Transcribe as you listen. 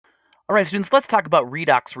All right, students, let's talk about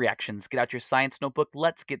redox reactions. Get out your science notebook.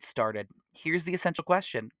 Let's get started. Here's the essential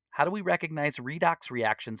question. How do we recognize redox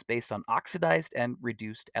reactions based on oxidized and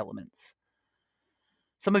reduced elements?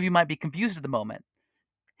 Some of you might be confused at the moment.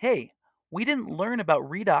 Hey, we didn't learn about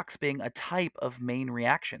redox being a type of main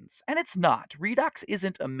reactions, and it's not. Redox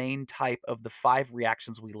isn't a main type of the 5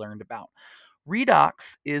 reactions we learned about.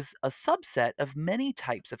 Redox is a subset of many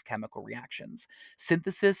types of chemical reactions.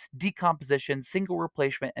 Synthesis, decomposition, single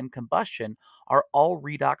replacement, and combustion are all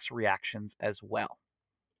redox reactions as well.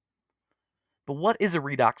 But what is a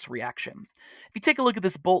redox reaction? If you take a look at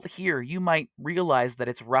this bolt here, you might realize that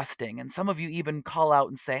it's rusting, and some of you even call out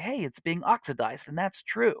and say, hey, it's being oxidized, and that's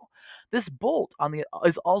true. This bolt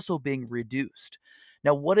is also being reduced.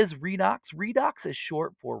 Now, what is redox? Redox is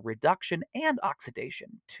short for reduction and oxidation,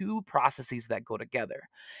 two processes that go together.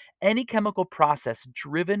 Any chemical process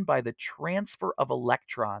driven by the transfer of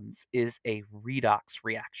electrons is a redox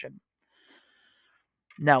reaction.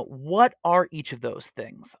 Now, what are each of those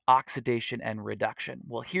things? Oxidation and reduction.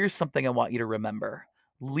 Well, here's something I want you to remember.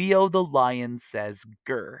 Leo the lion says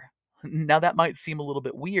grr. Now, that might seem a little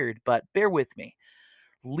bit weird, but bear with me.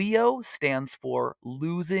 Leo stands for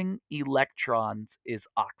losing electrons is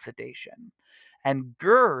oxidation. And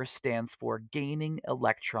grr stands for gaining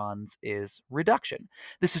electrons is reduction.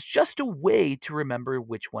 This is just a way to remember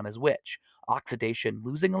which one is which. Oxidation,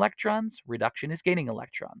 losing electrons. Reduction is gaining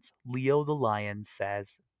electrons. Leo the lion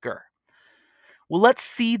says grr. Well, let's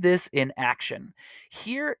see this in action.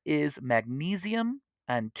 Here is magnesium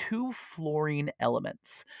and 2 fluorine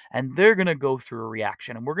elements, and they're going to go through a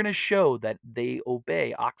reaction, and we're going to show that they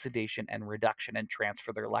obey oxidation and reduction and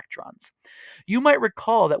transfer their electrons. You might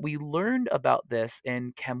recall that we learned about this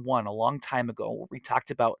in Chem 1 a long time ago, where we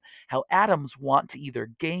talked about how atoms want to either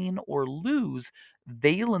gain or lose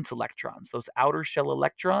valence electrons, those outer shell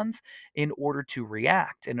electrons, in order to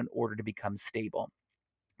react and in order to become stable.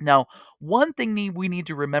 Now, one thing we need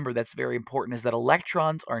to remember that's very important is that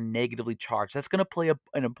electrons are negatively charged. That's going to play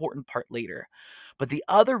an important part later. But the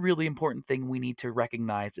other really important thing we need to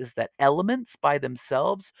recognize is that elements by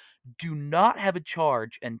themselves do not have a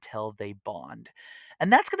charge until they bond.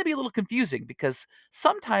 And that's going to be a little confusing because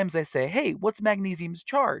sometimes I say, hey, what's magnesium's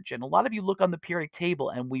charge? And a lot of you look on the periodic table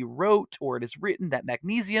and we wrote or it is written that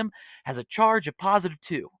magnesium has a charge of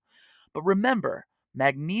 +2. But remember,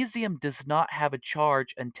 magnesium does not have a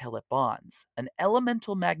charge until it bonds. An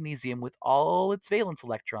elemental magnesium with all its valence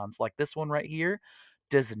electrons, like this one right here,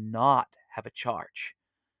 does not have a charge.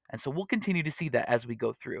 And so we'll continue to see that as we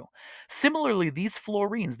go through. Similarly, these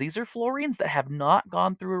are fluorines that have not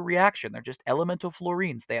gone through a reaction. They're just elemental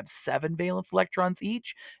fluorines. They have 7 valence electrons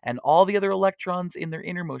each, and all the other electrons in their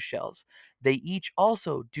innermost shells. They each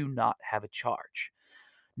also do not have a charge.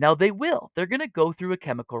 Now they will. They're going to go through a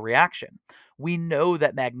chemical reaction. We know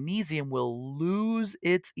that magnesium will lose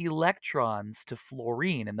its electrons to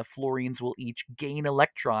fluorine, and the fluorines will each gain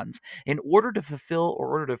electrons in order to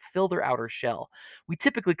fill their outer shell. We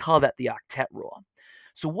typically call that the octet rule.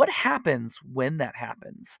 So what happens when that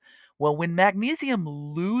happens? Well, when magnesium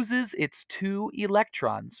loses its 2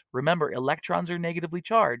 electrons, remember electrons are negatively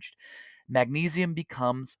charged, magnesium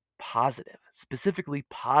becomes positive, specifically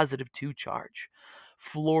 +2 charge.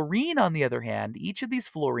 Fluorine, on the other hand, each of these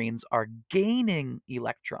fluorines are gaining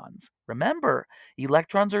electrons. Remember,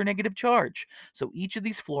 electrons are a negative charge. So each of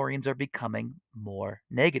these fluorines are becoming more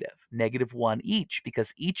negative, -1 each,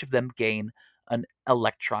 because each of them gain an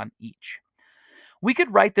electron each. We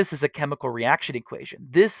could write this as a chemical reaction equation.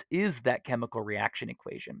 This is that chemical reaction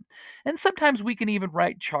equation. And sometimes we can even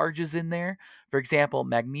write charges in there. For example,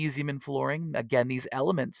 magnesium and fluorine, again, these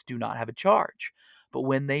elements do not have a charge. But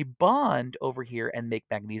when they bond over here and make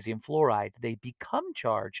magnesium fluoride, they become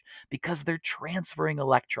charged because they're transferring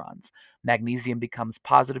electrons. Magnesium becomes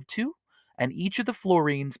 +2, and each of the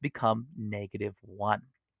fluorines become -1.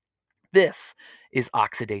 This is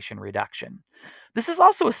oxidation reduction. This is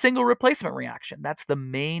also a single replacement reaction. That's the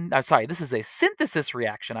main, this is a synthesis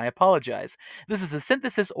reaction. I apologize. This is a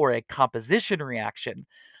synthesis or a composition reaction,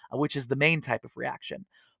 which is the main type of reaction.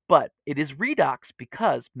 But it is redox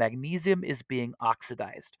because magnesium is being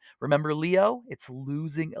oxidized. Remember Leo? It's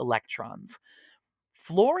losing electrons.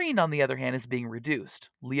 Fluorine, on the other hand, is being reduced.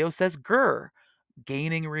 Leo says grr.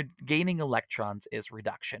 Gaining electrons is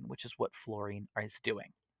reduction, which is what fluorine is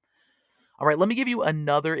doing. All right, let me give you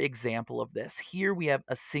another example of this. Here we have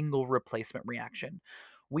a single replacement reaction.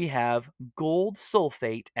 We have gold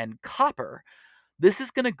sulfate and copper. This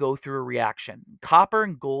is going to go through a reaction. Copper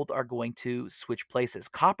and gold are going to switch places.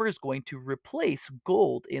 Copper is going to replace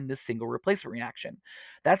gold in this single replacement reaction.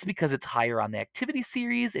 That's because it's higher on the activity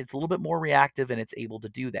series, it's a little bit more reactive, and it's able to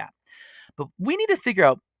do that. But we need to figure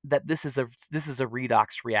out that this is a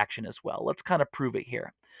redox reaction as well. Let's kind of prove it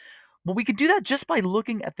here. Well, we can do that just by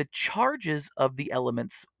looking at the charges of the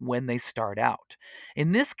elements when they start out.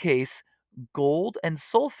 In this case, gold and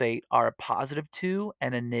sulfate are a +2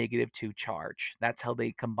 and a -2 charge. That's how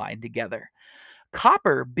they combine together.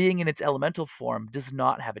 Copper, being in its elemental form, does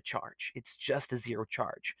not have a charge. It's just a zero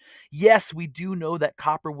charge. Yes, we do know that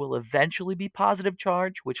copper will eventually be positive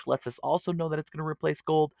charge, which lets us also know that it's going to replace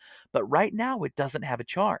gold, but right now it doesn't have a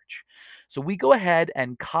charge. So we go ahead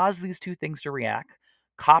and cause these two things to react.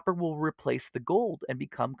 Copper will replace the gold and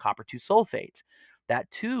become copper 2 sulfate.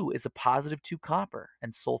 That 2 is a +2 copper,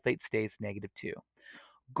 and sulfate stays -2.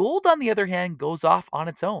 Gold, on the other hand, goes off on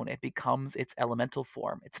its own. It becomes its elemental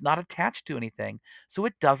form. It's not attached to anything, so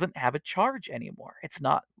it doesn't have a charge anymore. It's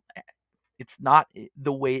not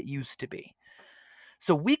the way it used to be.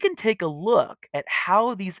 So we can take a look at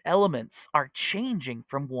how these elements are changing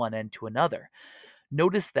from one end to another.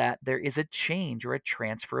 Notice that there is a change or a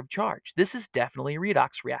transfer of charge. This is definitely a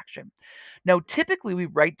redox reaction. Now, typically we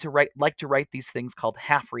like to write these things called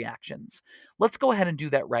half reactions. Let's go ahead and do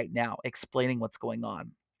that right now, explaining what's going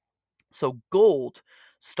on. So gold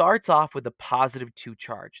starts off with a +2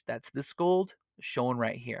 charge. That's this gold shown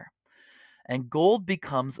right here. And gold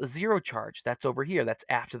becomes a zero charge. That's over here. That's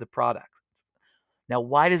after the product. Now,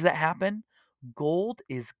 why does that happen? Gold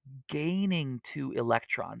is gaining 2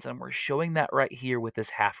 electrons, and we're showing that right here with this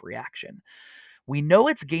half reaction. We know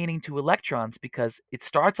it's gaining 2 electrons because it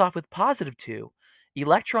starts off with +2.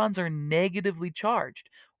 Electrons are negatively charged.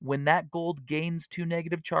 When that gold gains 2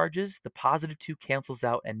 negative charges, the +2 cancels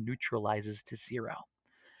out and neutralizes to 0.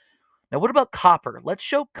 Now, what about copper? Let's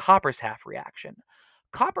show copper's half reaction.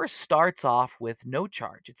 Copper starts off with no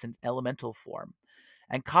charge. It's an elemental form.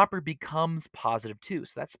 And copper becomes +2.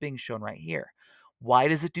 So that's being shown right here. Why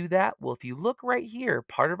does it do that? Well, if you look right here,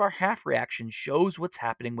 part of our half reaction shows what's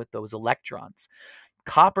happening with those electrons.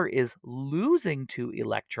 Copper is losing 2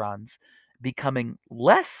 electrons, becoming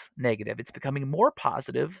less negative. It's becoming more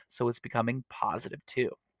positive, so it's becoming +2.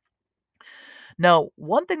 Now,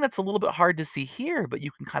 one thing that's a little bit hard to see here, but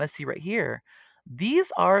you can kind of see right here,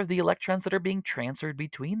 these are the electrons that are being transferred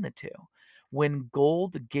between the two. When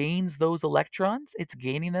gold gains those electrons, it's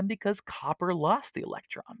gaining them because copper lost the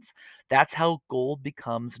electrons. That's how gold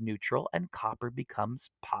becomes neutral and copper becomes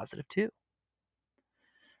 +2.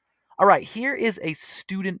 All right, here is a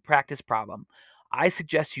student practice problem. I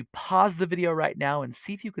suggest you pause the video right now and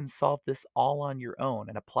see if you can solve this all on your own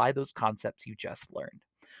and apply those concepts you just learned.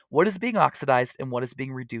 What is being oxidized and what is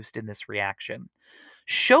being reduced in this reaction?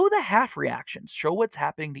 Show the half reactions. Show what's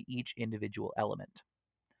happening to each individual element.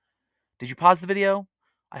 Did you pause the video?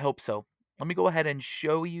 I hope so. Let me go ahead and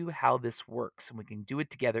show you how this works, and we can do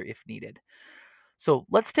it together if needed. So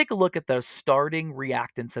let's take a look at the starting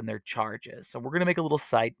reactants and their charges. So we're going to make a little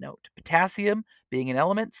side note. Potassium, being an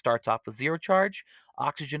element, starts off with zero charge.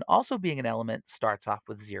 Oxygen, also being an element, starts off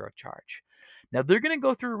with zero charge. Now they're going to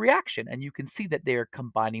go through a reaction, and you can see that they are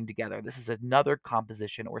combining together. This is another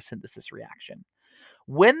composition or synthesis reaction.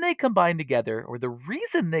 When they combine together, or the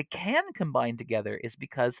reason they can combine together, is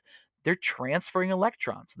because they're transferring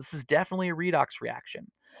electrons. This is definitely a redox reaction.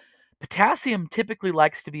 Potassium typically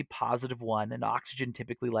likes to be +1, and oxygen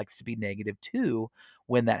typically likes to be -2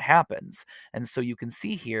 when that happens. And so you can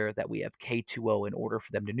see here that we have K2O in order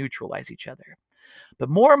for them to neutralize each other. But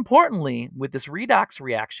more importantly, with this redox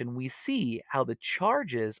reaction, we see how the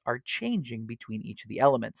charges are changing between each of the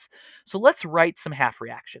elements. So let's write some half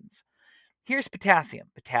reactions. Here's potassium.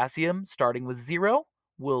 Potassium, starting with 0,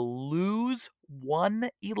 will lose 1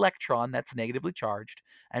 electron that's negatively charged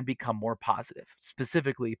and become more positive,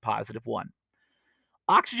 specifically +1.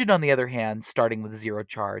 Oxygen, on the other hand, starting with 0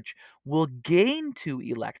 charge, will gain 2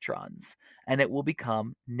 electrons and it will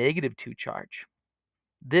become -2 charge.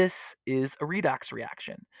 This is a redox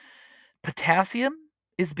reaction. Potassium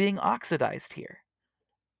is being oxidized here,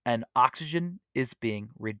 and oxygen is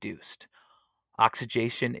being reduced.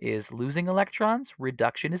 Oxidation is losing electrons,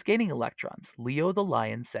 reduction is gaining electrons. Leo the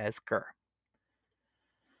lion says grr.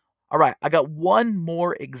 All right, I got one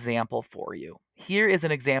more example for you. Here is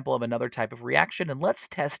an example of another type of reaction, and let's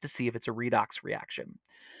test to see if it's a redox reaction.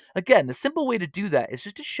 Again, the simple way to do that is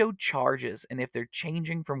just to show charges and if they're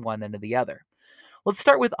changing from one end to the other. Let's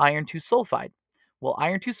start with iron 2 sulfide. Well,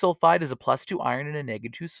 iron 2 sulfide is a +2 iron and a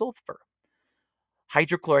 -2 sulfur.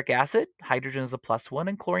 Hydrochloric acid, hydrogen is a +1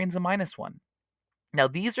 and chlorine is a -1. Now,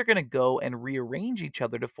 these are going to go and rearrange each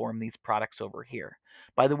other to form these products over here.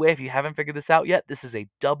 By the way, if you haven't figured this out yet, this is a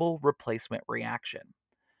double replacement reaction.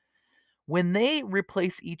 When they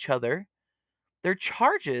replace each other, Their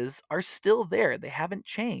charges are still there. They haven't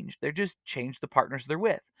changed. They're just changed the partners they're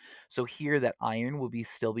with. So here that iron will be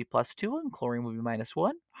still be plus 2 and chlorine will be minus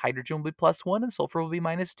 1, hydrogen will be plus 1 and sulfur will be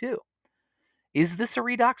minus 2. Is this a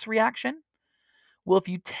redox reaction? Well, if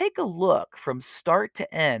you take a look from start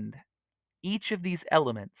to end, each of these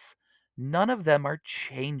elements, none of them are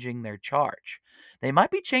changing their charge. They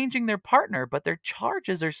might be changing their partner, but their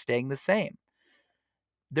charges are staying the same.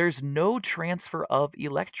 There's no transfer of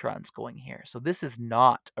electrons going here, so this is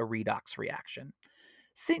not a redox reaction.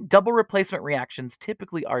 See, double replacement reactions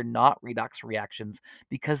typically are not redox reactions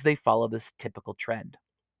because they follow this typical trend.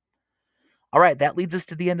 All right, that leads us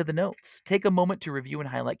to the end of the notes. Take a moment to review and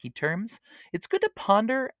highlight key terms. It's good to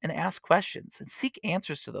ponder and ask questions and seek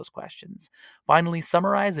answers to those questions. Finally,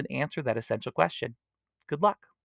 summarize and answer that essential question. Good luck.